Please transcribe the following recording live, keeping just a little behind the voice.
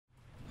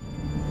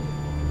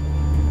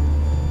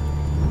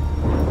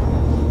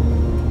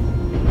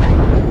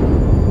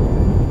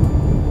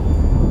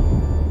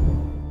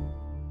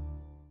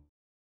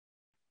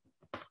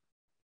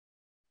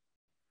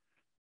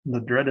the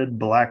dreaded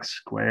black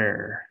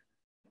square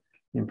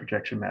in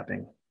projection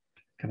mapping,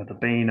 kind of the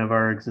bane of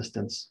our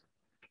existence.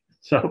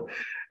 So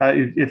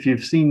if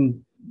you've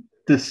seen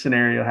this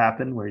scenario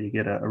happen where you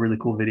get a really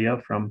cool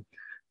video from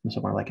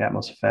somewhere like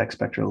AtmosFX,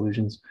 Spectral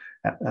Illusions,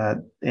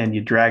 and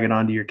you drag it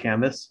onto your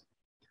canvas,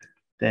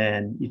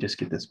 then you just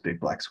get this big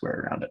black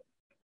square around it.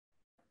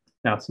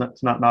 Now, it's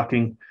not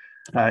knocking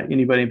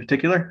anybody in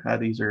particular.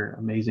 These are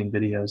amazing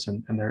videos,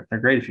 and they're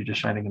great if you're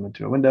just shining them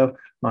into a window,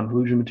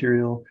 non-illusion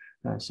material,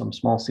 some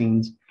small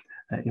scenes.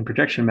 In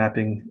projection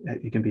mapping,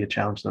 it can be a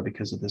challenge though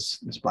because of this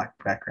black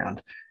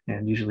background,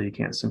 and usually you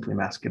can't simply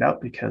mask it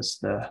out because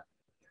the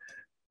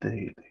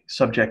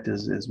subject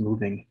is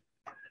moving.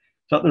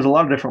 So there's a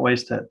lot of different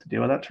ways to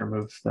deal with that, to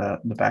remove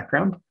the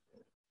background.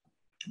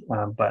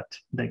 But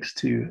thanks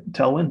to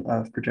Telwin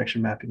of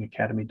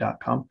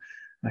projectionmappingacademy.com,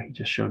 he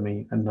just showed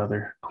me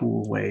another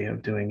cool way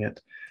of doing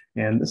it.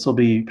 And this will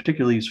be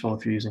particularly useful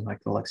if you're using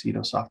like the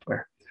Luxido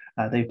software.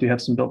 They do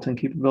have some built-in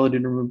capability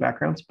to remove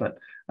backgrounds, but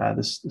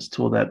this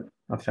tool that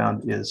I've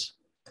found is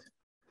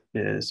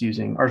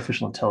using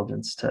artificial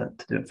intelligence to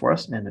do it for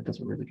us, and it does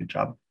a really good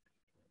job.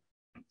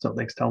 So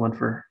thanks, Telman,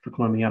 for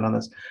cluing me in on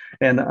this.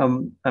 And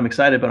I'm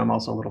excited, but I'm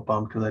also a little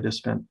bummed because I just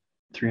spent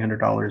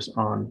 $300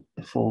 on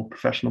the full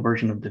professional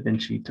version of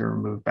DaVinci to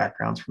remove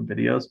backgrounds from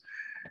videos.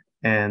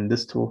 And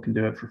this tool can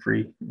do it for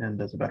free and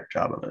does a better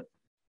job of it.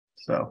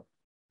 So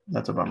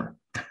that's a bummer.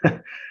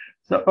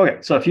 So, okay,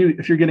 so if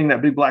you're getting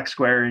that big black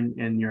square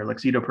in your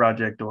Luxido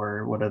project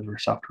or whatever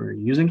software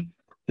you're using,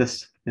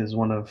 this is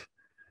one of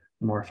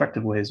the more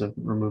effective ways of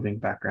removing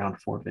background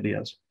for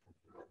videos.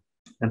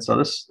 And so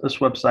this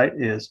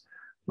website is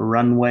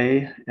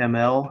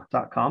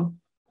runwayml.com.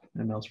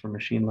 ML is for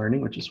machine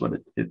learning, which is what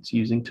it's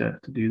using to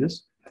do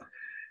this.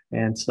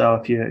 And so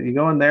if you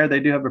go in there, they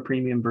do have a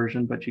premium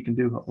version, but you can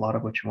do a lot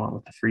of what you want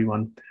with the free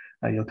one.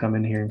 You'll come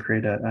in here and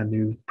create a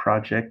new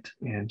project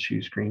and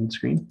choose green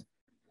screen.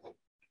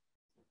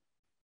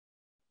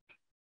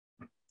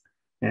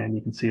 And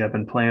you can see I've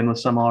been playing with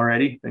some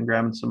already, been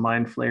grabbing some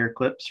Mind Flayer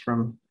clips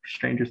from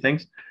Stranger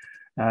Things.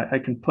 I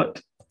can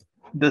put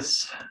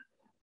this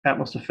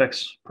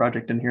AtmosFX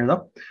project in here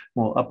though.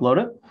 We'll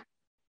upload it.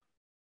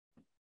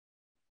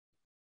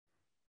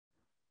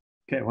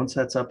 Okay, once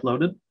that's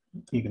uploaded,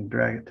 you can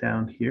drag it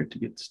down here to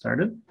get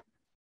started.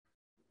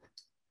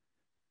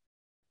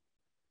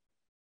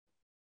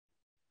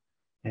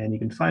 And you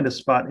can find a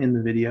spot in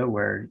the video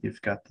where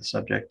you've got the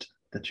subject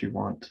that you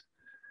want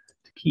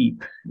to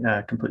keep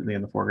completely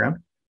in the foreground.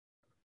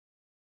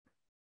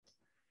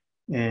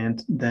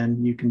 And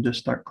then you can just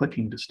start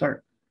clicking to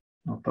start.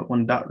 I'll put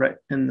one dot right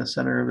in the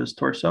center of his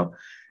torso,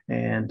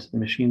 and the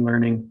machine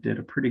learning did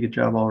a pretty good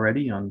job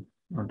already on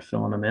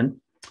filling them in.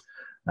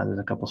 There's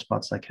a couple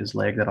spots like his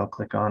leg that I'll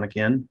click on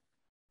again.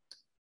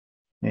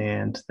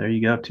 And there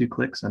you go, 2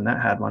 clicks, and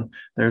that had one.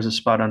 There's a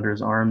spot under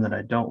his arm that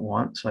I don't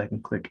want, so I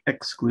can click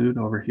exclude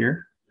over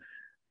here,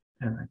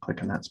 and I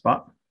click on that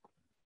spot.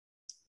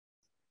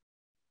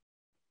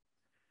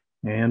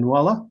 And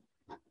voila,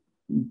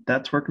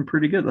 that's working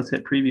pretty good. Let's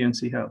hit preview and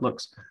see how it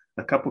looks.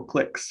 A couple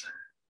clicks,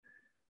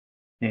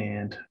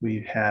 and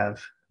we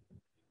have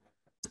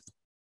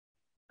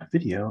a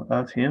video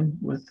of him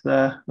with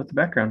the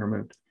background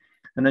removed.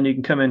 And then you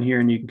can come in here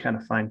and you can kind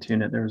of fine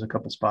tune it. There was a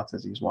couple spots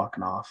as he's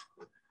walking off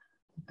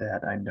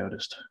that I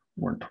noticed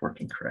weren't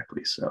working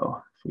correctly. So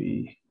if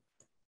we,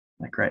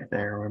 like right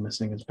there, we're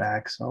missing his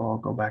back. So I'll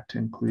go back to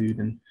include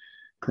and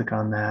click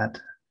on that.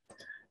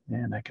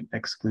 And I can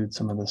exclude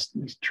some of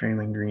these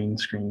trailing green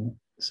screen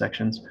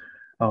sections.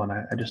 Oh, and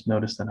I just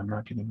noticed that I'm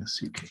not getting the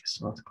suitcase.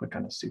 So let's click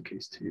on the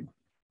suitcase too.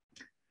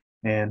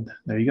 And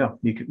there you go.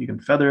 You can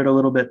feather it a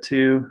little bit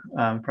too.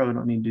 Probably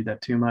don't need to do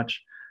that too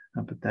much.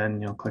 But then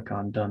you'll click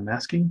on done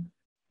masking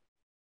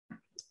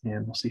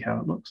and we'll see how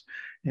it looks.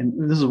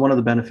 And this is one of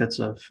the benefits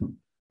of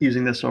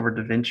using this over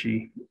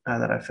DaVinci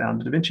that I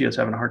found. DaVinci is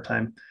having a hard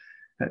time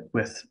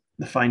with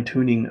the fine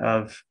tuning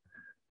of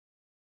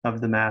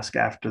the mask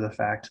after the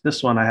fact.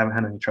 This one, I haven't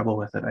had any trouble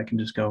with it. I can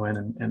just go in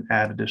and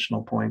add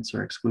additional points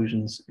or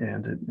exclusions,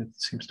 and it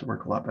seems to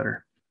work a lot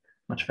better,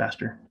 much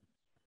faster.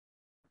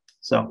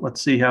 So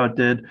let's see how it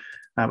did.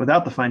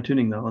 Without the fine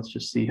tuning though, let's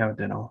just see how it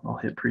did. I'll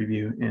hit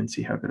preview and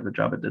see how good of a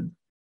job it did.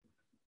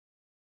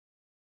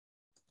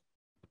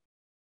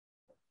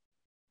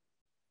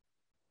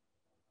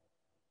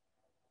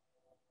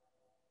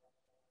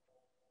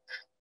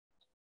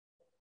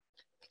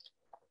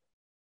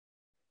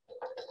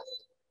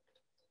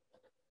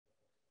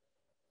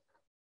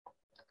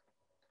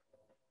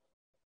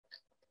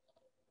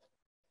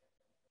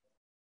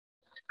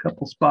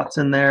 Couple spots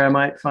in there I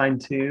might fine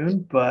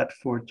tune, but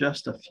for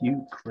just a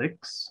few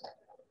clicks,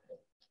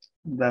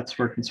 that's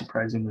working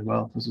surprisingly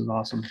well. This is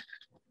awesome.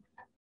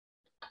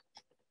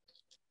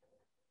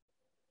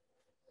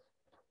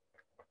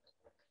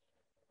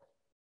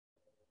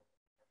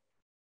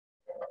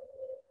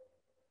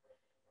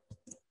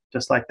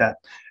 Just like that.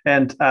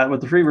 And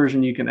with the free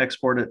version, you can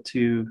export it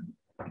to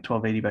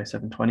 1280 by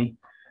 720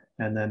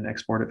 and then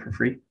export it for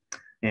free.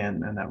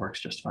 And that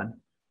works just fine.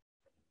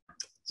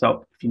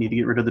 So if you need to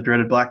get rid of the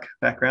dreaded black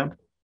background,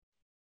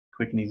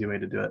 quick and easy way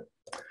to do it.